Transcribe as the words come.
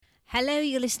Hello,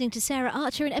 you're listening to Sarah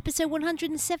Archer in episode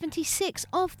 176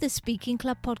 of the Speaking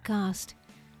Club podcast.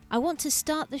 I want to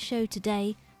start the show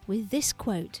today with this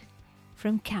quote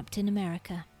from Captain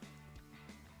America.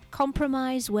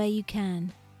 Compromise where you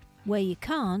can. Where you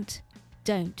can't,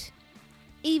 don't.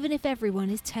 Even if everyone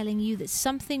is telling you that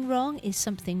something wrong is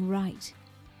something right.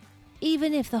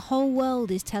 Even if the whole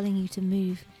world is telling you to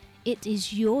move, it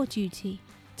is your duty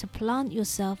to plant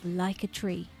yourself like a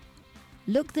tree.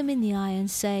 Look them in the eye and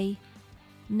say,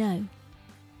 no,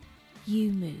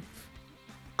 you move.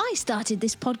 I started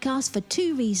this podcast for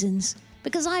two reasons.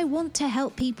 Because I want to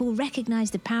help people recognise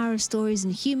the power of stories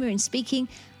and humour in speaking,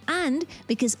 and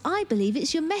because I believe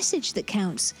it's your message that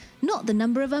counts, not the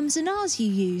number of ums and ahs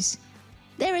you use.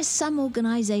 There are some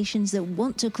organisations that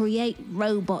want to create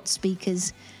robot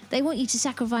speakers. They want you to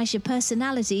sacrifice your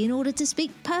personality in order to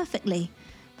speak perfectly.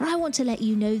 But I want to let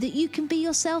you know that you can be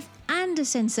yourself and a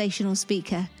sensational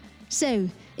speaker. So,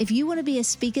 if you want to be a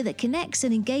speaker that connects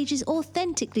and engages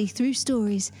authentically through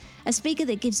stories, a speaker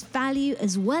that gives value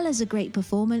as well as a great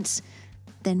performance,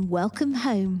 then welcome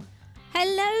home.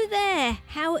 Hello there,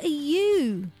 how are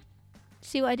you?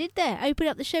 See what I did there? Open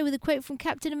up the show with a quote from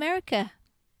Captain America.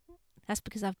 That's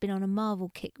because I've been on a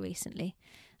Marvel kick recently.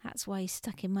 That's why he's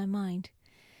stuck in my mind.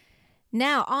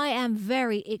 Now, I am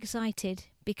very excited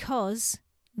because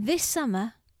this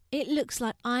summer, it looks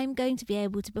like I'm going to be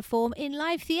able to perform in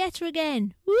live theatre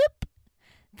again. Whoop!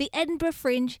 The Edinburgh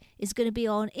Fringe is going to be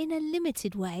on in a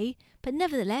limited way, but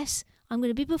nevertheless, I'm going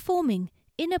to be performing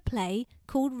in a play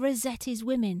called Rossetti's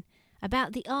Women,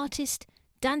 about the artist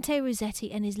Dante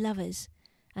Rossetti and his lovers.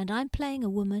 And I'm playing a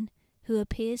woman who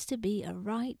appears to be a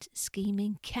right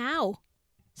scheming cow.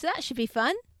 So that should be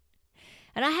fun.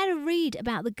 And I had a read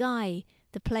about the guy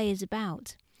the play is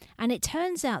about. And it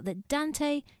turns out that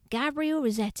Dante Gabriel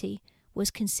Rossetti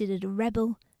was considered a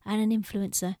rebel and an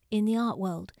influencer in the art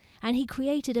world, and he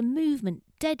created a movement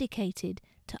dedicated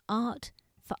to art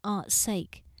for art's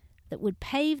sake that would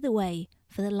pave the way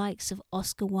for the likes of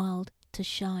Oscar Wilde to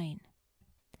shine.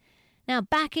 Now,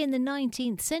 back in the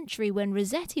 19th century when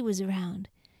Rossetti was around,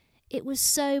 it was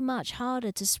so much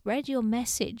harder to spread your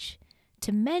message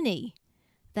to many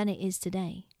than it is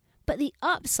today. But the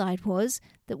upside was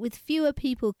that with fewer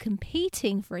people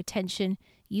competing for attention,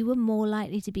 you were more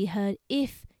likely to be heard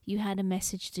if you had a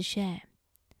message to share.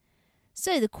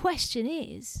 So the question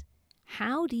is,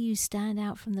 how do you stand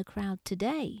out from the crowd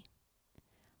today?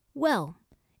 Well,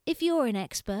 if you're an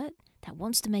expert that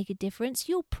wants to make a difference,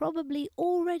 you'll probably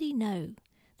already know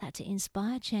that to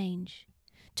inspire change,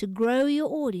 to grow your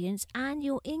audience and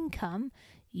your income,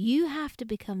 you have to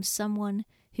become someone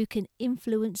who can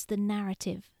influence the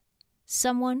narrative.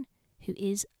 Someone who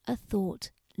is a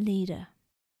thought leader.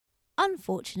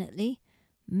 Unfortunately,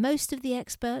 most of the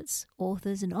experts,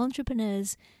 authors and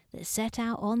entrepreneurs that set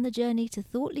out on the journey to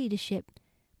thought leadership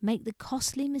make the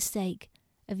costly mistake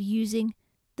of using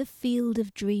the field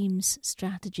of dreams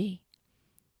strategy.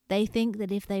 They think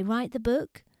that if they write the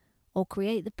book or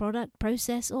create the product,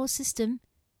 process or system,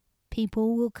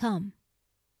 people will come.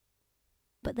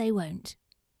 But they won't.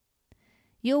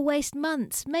 You'll waste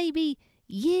months, maybe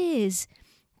years,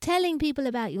 telling people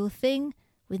about your thing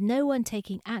with no one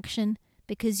taking action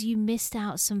because you missed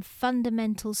out some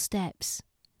fundamental steps.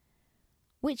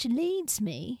 Which leads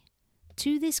me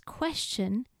to this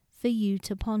question for you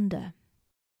to ponder.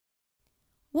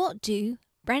 What do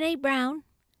Brené Brown,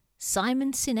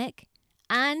 Simon Sinek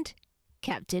and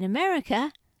Captain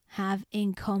America have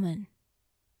in common?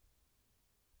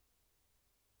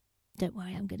 Don't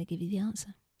worry, I'm going to give you the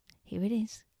answer. Here it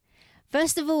is.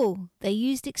 First of all, they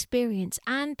used experience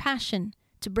and passion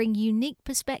to bring unique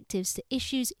perspectives to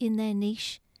issues in their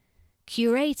niche,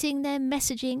 curating their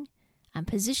messaging and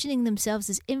positioning themselves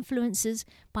as influencers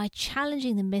by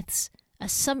challenging the myths,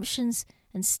 assumptions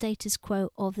and status quo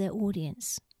of their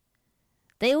audience.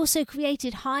 They also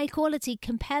created high-quality,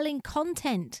 compelling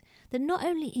content that not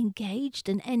only engaged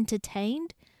and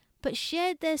entertained, but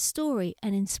shared their story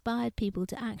and inspired people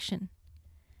to action.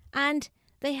 And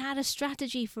they had a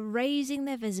strategy for raising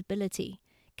their visibility,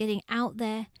 getting out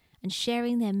there and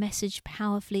sharing their message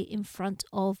powerfully in front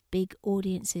of big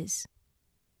audiences.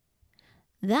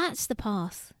 That's the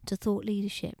path to thought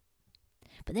leadership.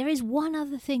 But there is one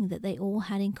other thing that they all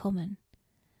had in common.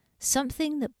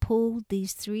 Something that pulled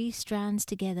these three strands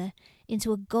together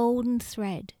into a golden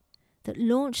thread that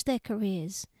launched their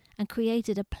careers and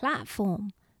created a platform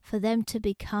for them to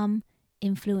become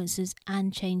influencers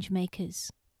and change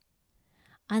makers.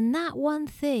 And that one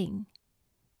thing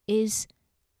is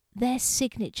their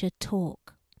signature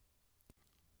talk.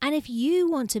 And if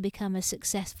you want to become a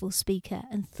successful speaker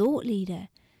and thought leader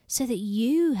so that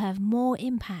you have more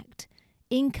impact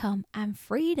income and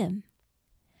freedom,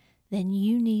 then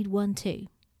you need one too.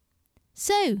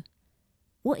 So,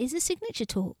 what is a signature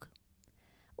talk?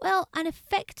 Well, an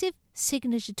effective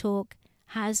signature talk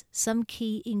has some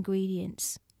key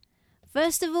ingredients.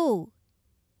 First of all,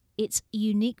 it's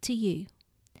unique to you.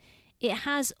 It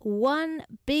has one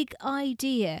big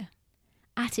idea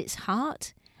at its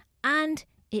heart, and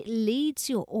it leads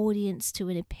your audience to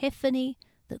an epiphany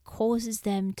that causes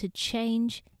them to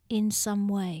change in some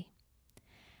way.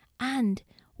 And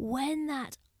when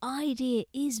that idea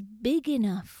is big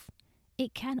enough,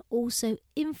 it can also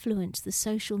influence the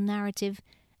social narrative,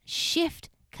 shift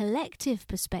collective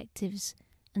perspectives,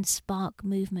 and spark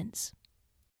movements.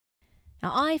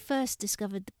 Now, I first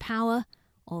discovered the power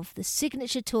of the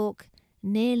signature talk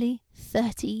nearly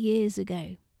 30 years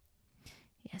ago.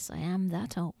 Yes, I am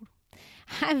that old.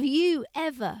 Have you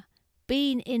ever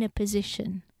been in a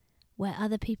position where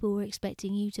other people were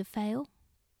expecting you to fail?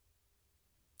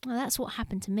 Well, that's what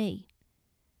happened to me.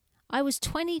 I was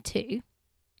 22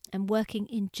 and working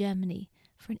in Germany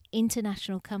for an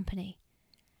international company,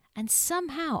 and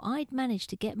somehow I'd managed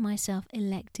to get myself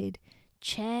elected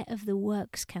chair of the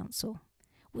Works Council,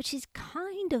 which is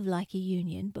kind of like a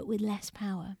union but with less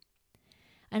power.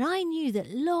 And I knew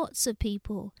that lots of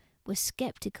people were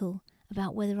skeptical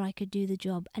about whether I could do the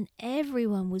job, and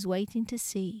everyone was waiting to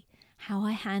see how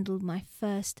I handled my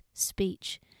first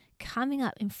speech, coming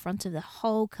up in front of the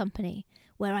whole company,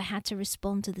 where I had to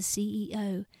respond to the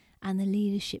CEO and the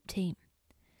leadership team.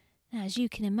 Now, as you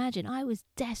can imagine, I was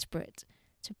desperate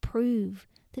to prove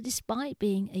that despite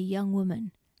being a young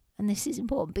woman, and this is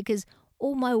important because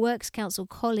all my Works Council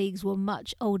colleagues were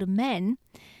much older men,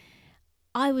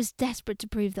 I was desperate to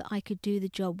prove that I could do the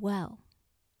job well.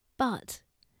 But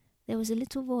there was a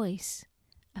little voice,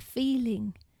 a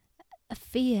feeling, a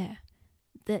fear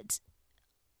that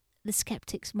the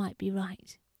skeptics might be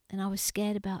right, and I was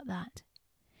scared about that.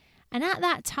 And at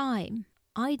that time,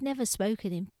 I'd never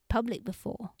spoken in public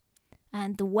before,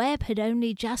 and the web had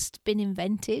only just been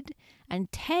invented,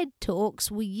 and TED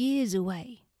Talks were years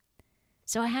away.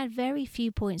 So I had very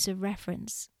few points of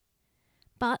reference.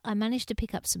 But I managed to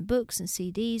pick up some books and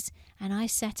CDs, and I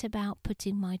set about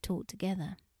putting my talk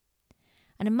together.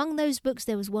 And among those books,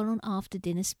 there was one on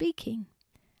after-dinner speaking,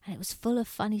 and it was full of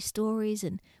funny stories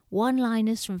and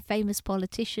one-liners from famous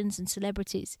politicians and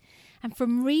celebrities. And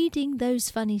from reading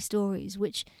those funny stories,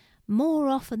 which more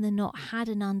often than not had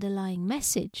an underlying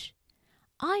message,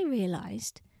 I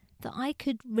realised that I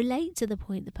could relate to the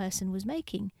point the person was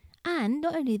making. And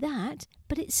not only that,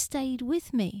 but it stayed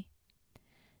with me.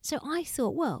 So I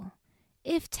thought, well,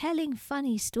 if telling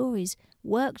funny stories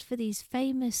worked for these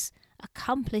famous,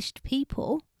 accomplished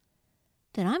people,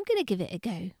 then I'm going to give it a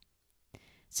go.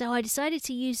 So I decided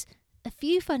to use a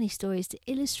few funny stories to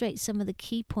illustrate some of the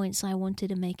key points I wanted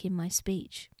to make in my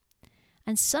speech.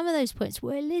 And some of those points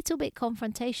were a little bit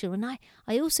confrontational, and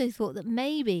I also thought that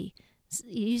maybe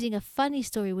using a funny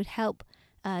story would help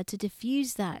to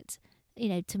diffuse that,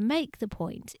 to make the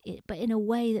point, but in a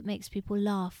way that makes people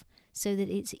laugh so that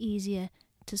it's easier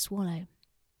to swallow.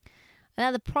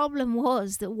 Now, the problem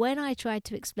was that when I tried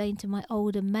to explain to my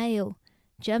older male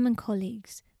German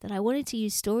colleagues that I wanted to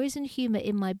use stories and humour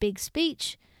in my big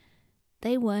speech,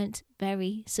 they weren't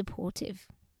very supportive.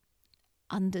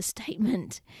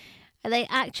 Understatement. They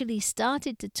actually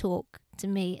started to talk to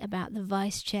me about the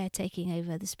vice chair taking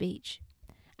over the speech.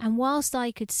 And whilst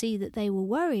I could see that they were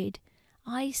worried,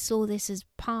 I saw this as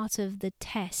part of the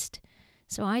test.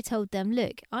 So I told them,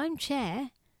 look, I'm chair,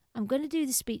 I'm going to do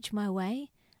the speech my way,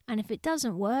 and if it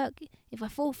doesn't work, if I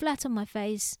fall flat on my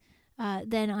face,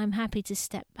 then I'm happy to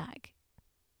step back.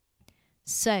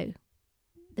 So,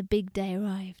 the big day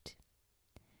arrived,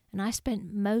 and I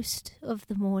spent most of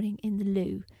the morning in the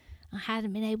loo. I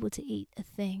hadn't been able to eat a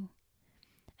thing.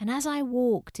 And as I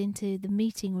walked into the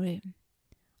meeting room,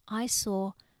 I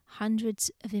saw hundreds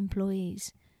of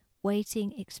employees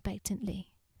waiting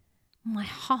expectantly. My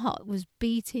heart was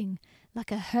beating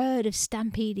like a herd of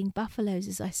stampeding buffaloes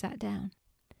as I sat down.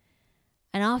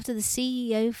 And after the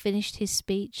CEO finished his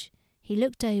speech, he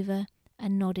looked over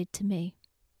and nodded to me.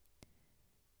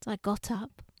 So I got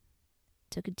up,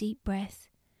 took a deep breath,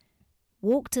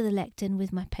 walked to the lectern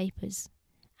with my papers,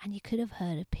 and you could have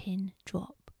heard a pin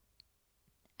drop.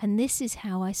 And this is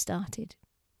how I started.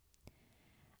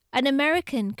 An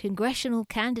American congressional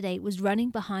candidate was running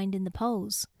behind in the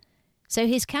polls. So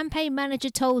his campaign manager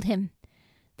told him,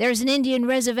 "There's an Indian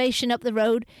reservation up the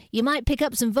road. You might pick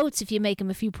up some votes if you make him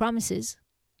a few promises."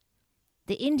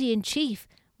 The Indian chief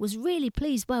was really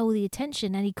pleased by all the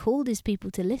attention, and he called his people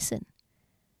to listen.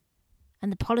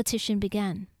 And the politician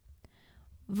began,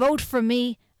 "Vote for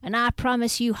me and I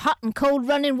promise you hot and cold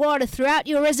running water throughout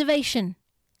your reservation."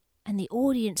 And the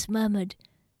audience murmured,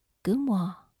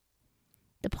 "Gunwa."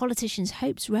 The politician's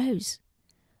hopes rose.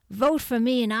 "Vote for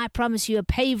me and I promise you a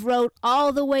paved road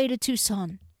all the way to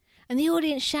Tucson." And the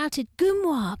audience shouted,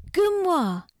 "Gunwa,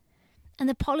 Gunwa." And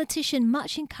the politician,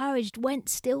 much encouraged, went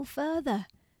still further.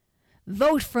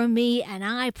 "Vote for me and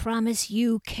I promise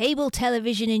you cable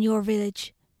television in your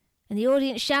village." And the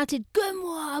audience shouted,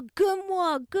 "Gunwa,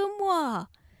 Gunwa, Gunwa."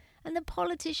 And the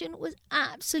politician was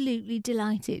absolutely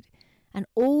delighted, and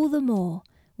all the more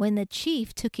when the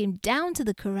chief took him down to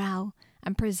the corral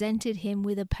and presented him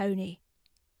with a pony.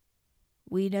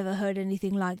 "We never heard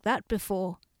anything like that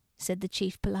before," said the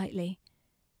chief politely.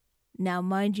 "Now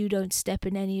mind you don't step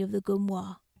in any of the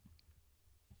Gunwa."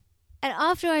 And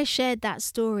after I shared that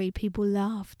story, people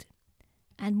laughed.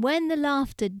 And when the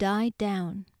laughter died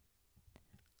down,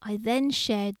 I then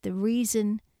shared the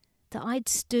reason that I'd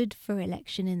stood for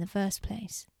election in the first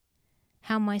place.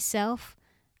 How myself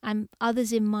and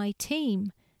others in my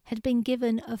team had been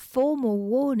given a formal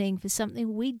warning for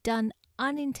something we'd done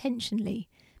unintentionally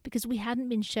because we hadn't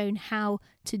been shown how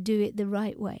to do it the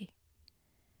right way.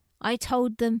 I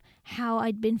told them how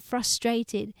I'd been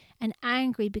frustrated and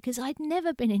angry because I'd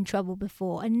never been in trouble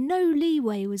before and no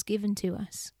leeway was given to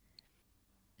us.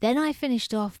 Then I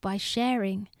finished off by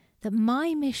sharing that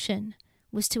my mission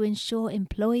was to ensure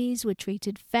employees were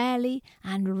treated fairly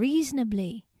and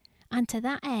reasonably, and to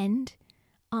that end,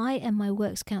 I and my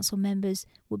Works Council members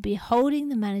would be holding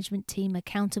the management team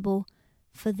accountable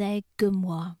for their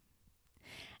Gunwa.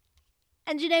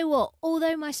 And you know what?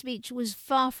 Although my speech was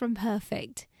far from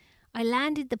perfect, I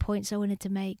landed the points I wanted to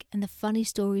make, and the funny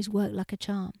stories worked like a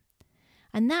charm.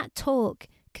 And that talk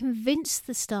convinced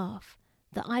the staff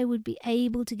that I would be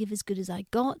able to give as good as I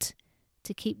got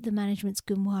to keep the management's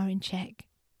Gunwa in check.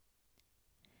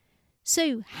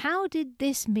 So how did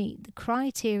this meet the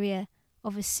criteria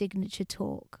of a signature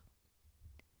talk?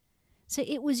 So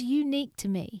it was unique to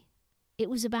me. It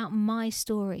was about my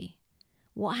story.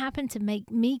 What happened to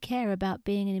make me care about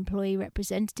being an employee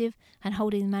representative and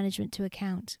holding the management to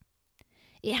account?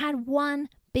 It had one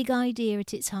big idea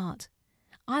at its heart.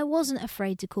 I wasn't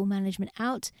afraid to call management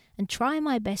out and try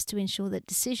my best to ensure that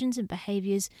decisions and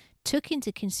behaviours took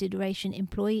into consideration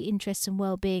employee interests and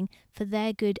well-being for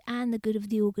their good and the good of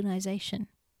the organisation.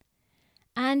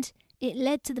 And it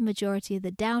led to the majority of the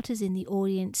doubters in the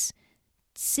audience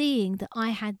seeing that I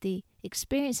had the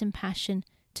experience and passion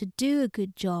to do a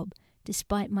good job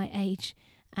despite my age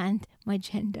and my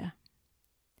gender.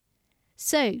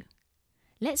 So,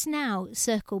 let's now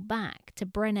circle back to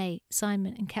Brené,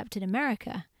 Simon and Captain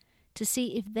America to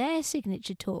see if their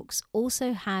signature talks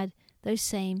also had those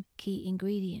same key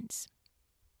ingredients.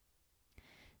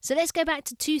 So let's go back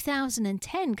to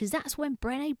 2010 because that's when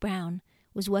Brené Brown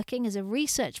was working as a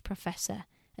research professor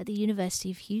at the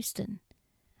University of Houston.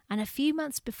 And a few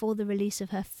months before the release of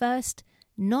her first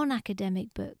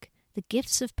non-academic book, The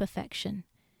Gifts of Perfection,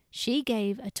 she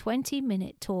gave a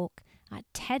 20-minute talk at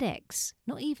TEDx,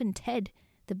 not even TED,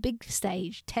 the big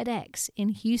stage, TEDx in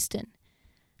Houston.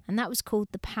 And that was called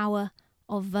The Power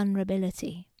of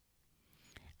Vulnerability.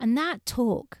 And that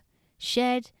talk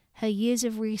shared her years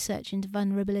of research into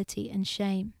vulnerability and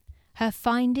shame, her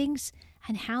findings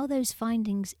and how those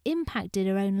findings impacted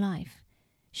her own life.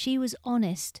 She was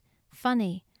honest,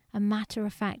 funny, and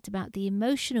matter-of-fact about the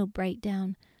emotional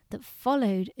breakdown that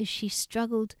followed as she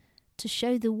struggled to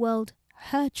show the world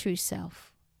her true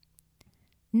self.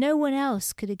 No one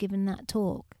else could have given that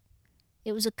talk.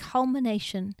 It was a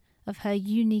culmination of her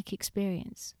unique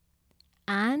experience.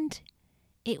 And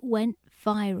it went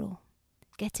viral,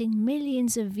 getting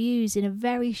millions of views in a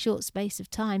very short space of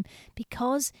time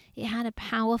because it had a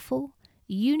powerful,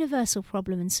 universal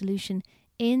problem and solution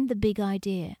in the big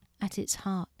idea at its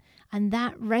heart. And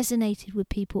that resonated with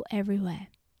people everywhere.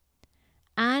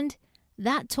 And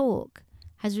that talk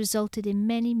has resulted in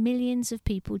many millions of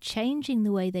people changing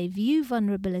the way they view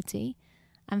vulnerability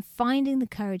and finding the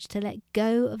courage to let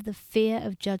go of the fear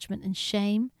of judgment and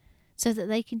shame so that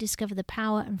they can discover the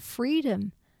power and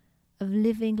freedom of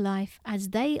living life as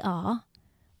they are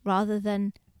rather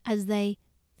than as they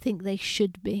think they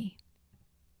should be.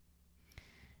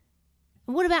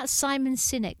 And what about Simon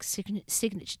Sinek's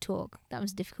signature talk? That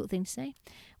was a difficult thing to say.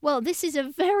 Well, this is a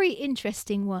very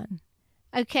interesting one.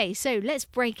 Okay, so let's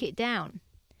break it down.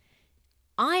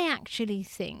 I actually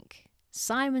think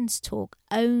Simon's talk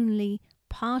only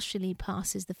partially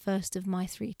passes the first of my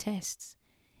 3 tests.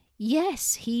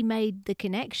 Yes, he made the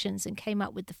connections and came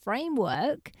up with the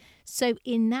framework, so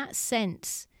in that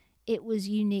sense, it was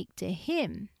unique to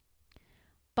him.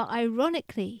 But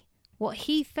ironically, what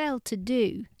he failed to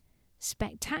do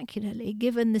spectacularly,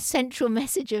 given the central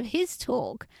message of his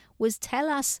talk was tell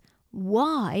us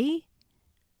why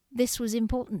this was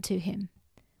important to him.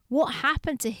 What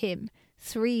happened to him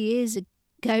 3 years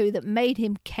ago that made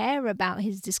him care about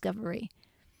his discovery?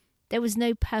 There was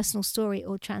no personal story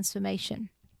or transformation.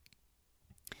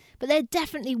 But there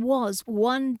definitely was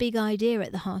one big idea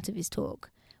at the heart of his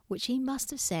talk, which he must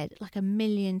have said like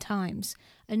 1,000,000 times.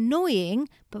 Annoying,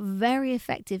 but very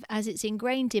effective, as it's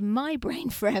ingrained in my brain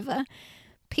forever.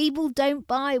 People don't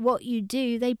buy what you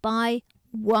do, they buy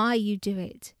why you do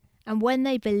it. And when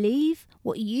they believe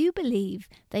what you believe,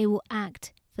 they will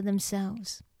act for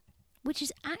themselves. Which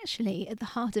is actually at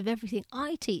the heart of everything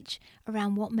I teach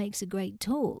around what makes a great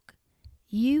talk.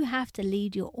 You have to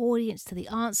lead your audience to the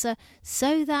answer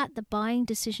so that the buying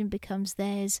decision becomes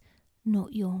theirs,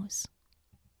 not yours.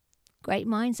 Great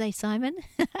minds, eh, Simon?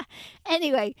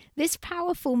 Anyway, this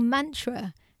powerful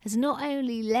mantra has not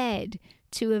only led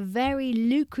to a very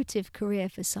lucrative career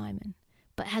for Simon,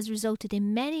 but has resulted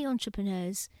in many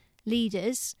entrepreneurs,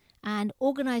 leaders, and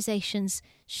organizations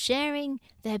sharing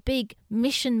their big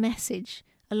mission message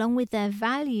along with their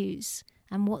values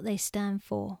and what they stand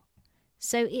for.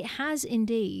 So it has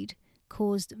indeed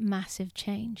caused massive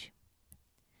change.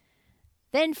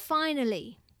 Then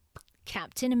finally,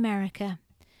 Captain America.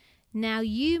 Now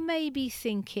you may be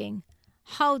thinking,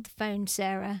 hold the phone,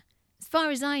 Sarah. As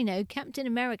far as I know, Captain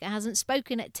America hasn't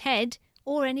spoken at TED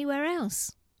or anywhere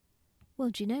else. Well,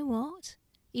 do you know what?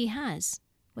 He has.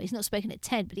 Well, he's not spoken at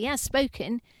TED, but he has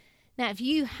spoken. Now, if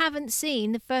you haven't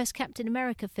seen the first Captain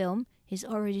America film, his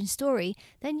origin story,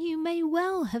 then you may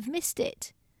well have missed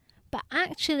it. But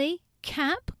actually,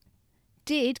 Cap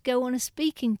did go on a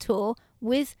speaking tour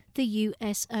with the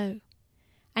USO.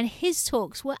 And his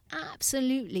talks were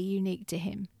absolutely unique to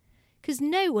him, because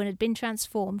no one had been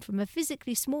transformed from a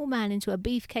physically small man into a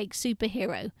beefcake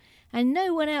superhero, and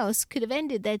no one else could have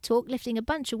ended their talk lifting a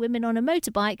bunch of women on a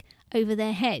motorbike over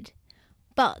their head.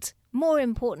 But more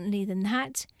importantly than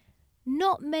that,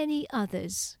 not many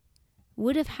others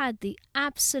would have had the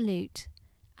absolute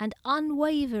and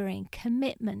unwavering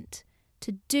commitment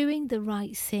to doing the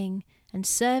right thing and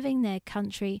serving their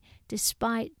country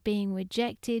despite being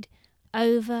rejected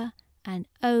over and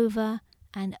over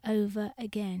and over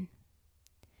again.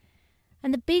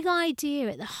 And the big idea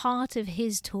at the heart of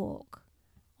his talk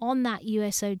on that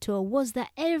USO tour was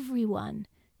that everyone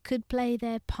could play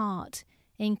their part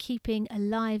in keeping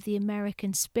alive the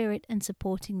American spirit and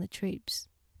supporting the troops.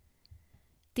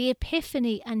 The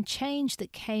epiphany and change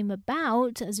that came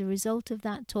about as a result of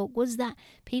that talk was that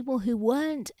people who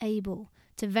weren't able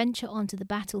to venture onto the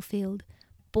battlefield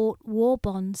bought war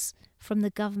bonds from the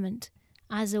government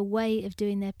as a way of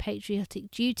doing their patriotic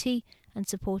duty and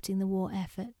supporting the war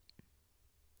effort.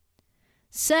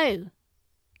 So,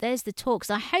 there's the talks.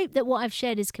 I hope that what I've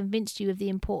shared has convinced you of the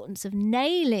importance of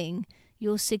nailing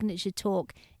your signature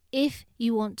talk if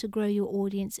you want to grow your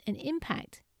audience and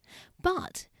impact.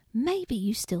 But maybe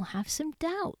you still have some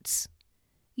doubts.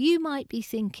 You might be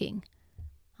thinking,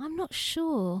 I'm not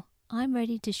sure I'm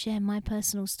ready to share my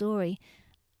personal story.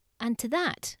 And to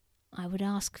that, I would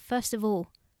ask, first of all,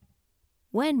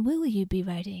 when will you be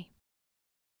ready?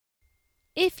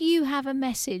 If you have a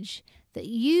message that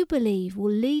you believe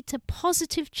will lead to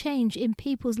positive change in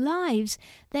people's lives,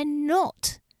 then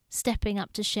not stepping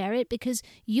up to share it because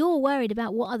you're worried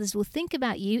about what others will think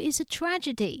about you is a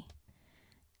tragedy.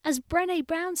 As Brené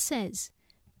Brown says,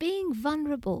 being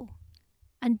vulnerable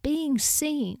and being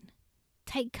seen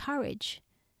take courage.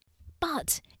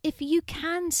 But if you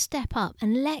can step up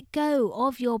and let go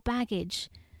of your baggage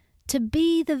to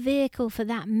be the vehicle for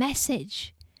that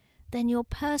message, then your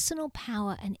personal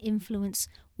power and influence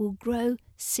will grow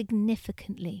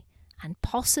significantly and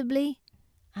possibly,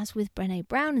 as with Brené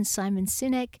Brown and Simon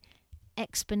Sinek,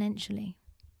 exponentially.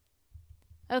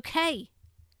 Okay,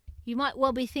 you might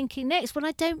well be thinking next, well,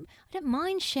 I don't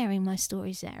mind sharing my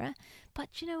story, Sarah, but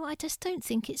I just don't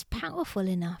think it's powerful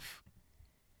enough.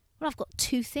 Well, I've got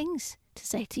 2 things to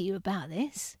say to you about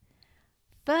this.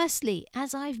 Firstly,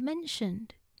 as I've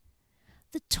mentioned,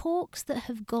 the talks that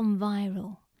have gone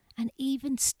viral and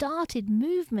even started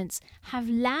movements have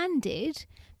landed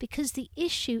because the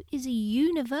issue is a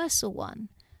universal one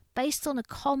based on a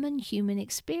common human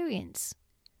experience.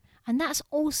 And that's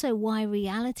also why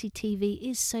reality TV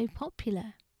is so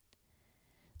popular.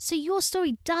 So your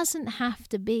story doesn't have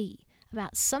to be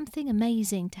about something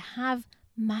amazing to have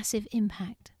massive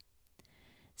impact.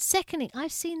 Secondly,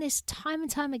 I've seen this time and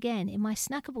time again in my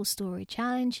Snackable Story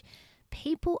Challenge.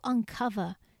 People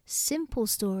uncover simple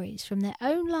stories from their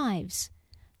own lives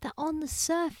that on the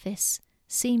surface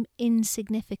seem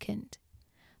insignificant.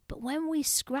 But when we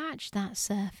scratch that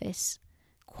surface,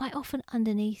 quite often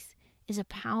underneath is a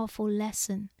powerful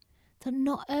lesson that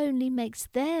not only makes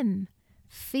them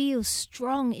feel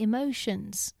strong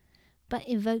emotions, but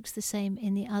evokes the same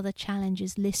in the other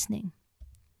challengers listening.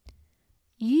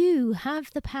 You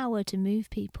have the power to move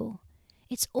people.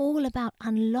 It's all about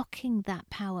unlocking that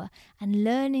power and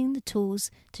learning the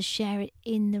tools to share it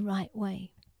in the right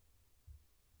way.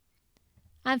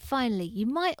 And finally, you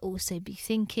might also be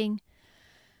thinking,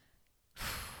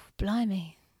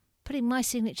 blimey, putting my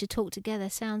signature talk together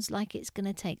sounds like it's going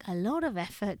to take a lot of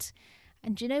effort.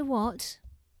 And you know what?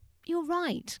 You're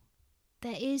right.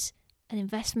 There is an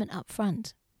investment up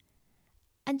front.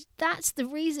 And that's the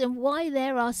reason why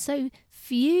there are so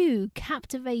few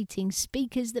captivating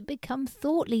speakers that become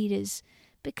thought leaders,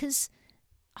 because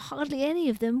hardly any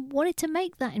of them wanted to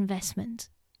make that investment.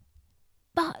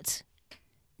 But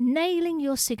nailing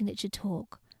your signature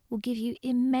talk will give you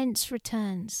immense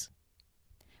returns.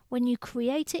 When you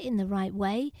create it in the right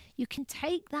way, you can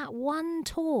take that one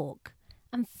talk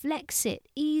and flex it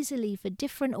easily for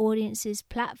different audiences,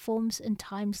 platforms and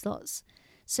time slots.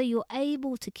 So you're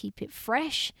able to keep it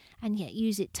fresh and yet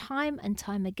use it time and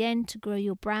time again to grow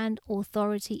your brand,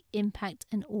 authority, impact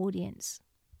and audience.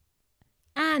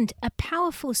 And a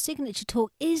powerful signature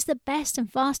talk is the best and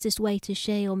fastest way to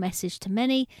share your message to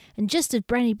many. And just as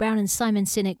Brené Brown and Simon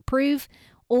Sinek prove,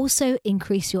 also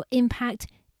increase your impact,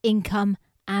 income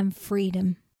and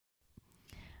freedom.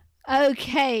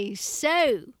 Okay,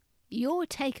 so your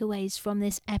takeaways from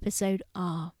this episode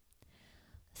are: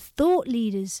 thought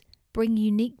leaders bring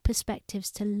unique perspectives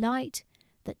to light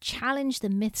that challenge the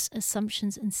myths,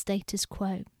 assumptions and status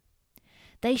quo.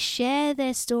 They share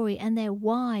their story and their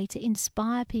why to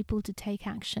inspire people to take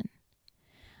action.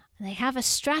 And they have a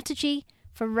strategy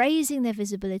for raising their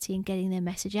visibility and getting their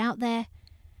message out there.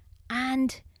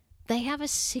 And they have a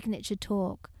signature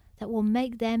talk that will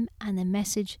make them and their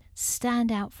message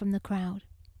stand out from the crowd.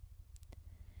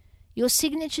 Your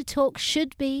signature talk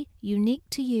should be unique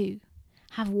to you,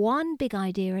 have one big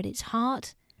idea at its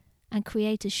heart, and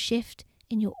create a shift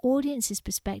in your audience's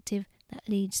perspective that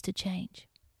leads to change.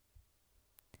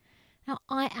 Now,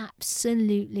 I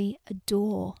absolutely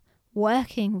adore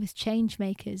working with change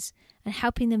makers and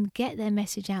helping them get their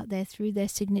message out there through their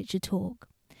signature talk.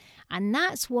 And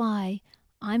that's why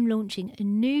I'm launching a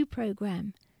new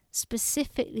program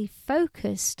specifically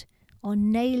focused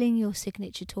on nailing your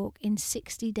signature talk in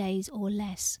 60 days or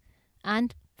less,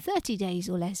 and 30 days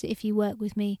or less if you work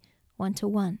with me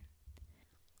one-to-one.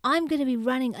 I'm going to be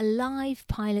running a live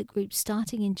pilot group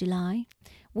starting in July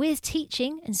with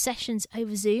teaching and sessions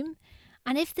over Zoom.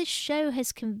 And if this show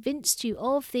has convinced you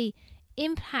of the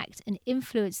impact and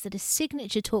influence that a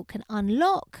signature talk can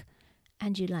unlock,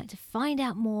 and you'd like to find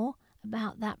out more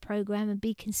about that program and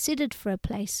be considered for a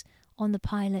place on the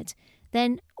pilot,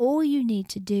 then all you need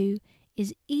to do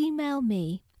is email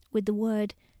me with the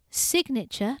word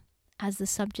signature as the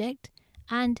subject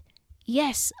and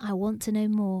yes, I want to know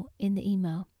more in the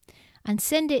email, and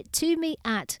send it to me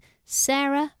at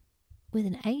Sarah, with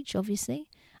an H obviously,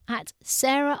 at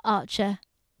Sarah Archer,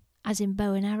 as in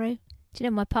bow and arrow. Do you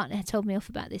know, my partner told me off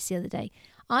about this the other day.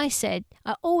 I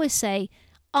always say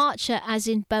Archer as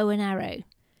in bow and arrow,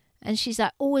 and she's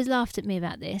like always laughed at me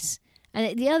about this.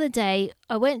 And the other day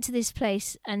I went to this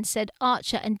place and said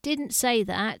Archer and didn't say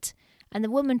that, and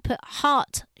the woman put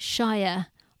Hertshire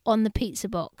on the pizza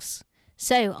box.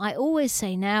 So I always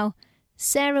say now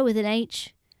Sarah with an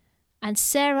H and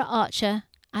Sarah Archer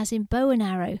as in bow and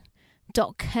arrow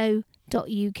 .co.uk.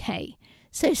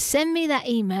 So send me that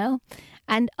email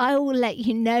and I will let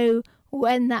you know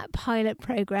when that pilot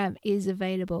program is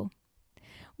available.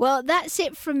 Well, that's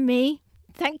it from me.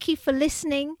 Thank you for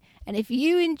listening. And if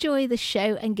you enjoy the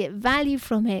show and get value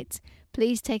from it,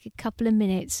 please take a couple of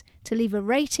minutes to leave a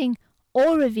rating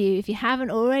or review if you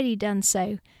haven't already done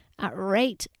so at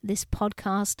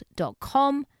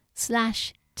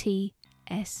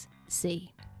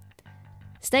ratethispodcast.com/TSC.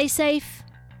 Stay safe,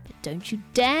 but don't you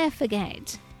dare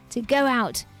forget to go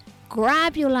out,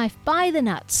 grab your life by the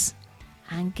nuts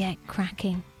and get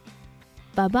cracking.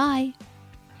 Bye-bye.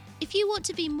 If you want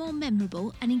to be more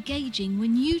memorable and engaging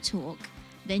when you talk,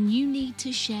 then you need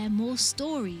to share more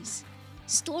stories.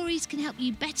 Stories can help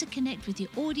you better connect with your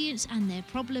audience and their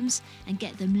problems and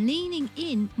get them leaning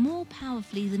in more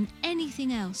powerfully than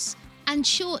anything else. And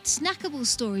short, snackable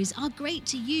stories are great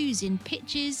to use in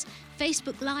pitches,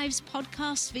 Facebook Lives,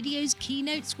 podcasts, videos,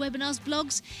 keynotes, webinars,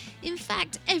 blogs, in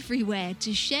fact, everywhere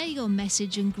to share your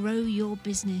message and grow your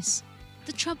business.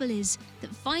 The trouble is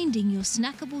that finding your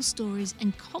snackable stories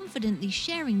and confidently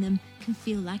sharing them can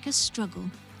feel like a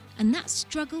struggle. And that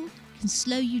struggle can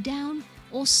slow you down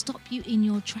or stop you in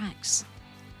your tracks.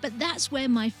 But that's where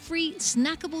my free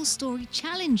Snackable Story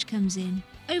Challenge comes in.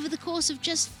 Over the course of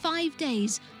just 5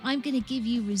 days, I'm going to give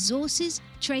you resources,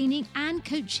 training and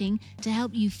coaching to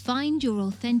help you find your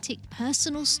authentic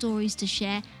personal stories to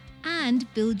share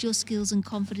and build your skills and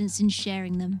confidence in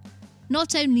sharing them.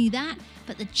 Not only that,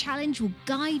 but the challenge will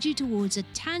guide you towards a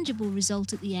tangible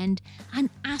result at the end and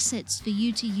assets for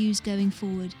you to use going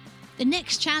forward. The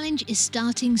next challenge is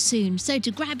starting soon, so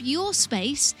to grab your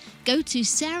space, go to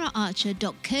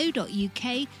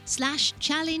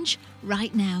saraharcher.co.uk/challenge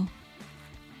right now.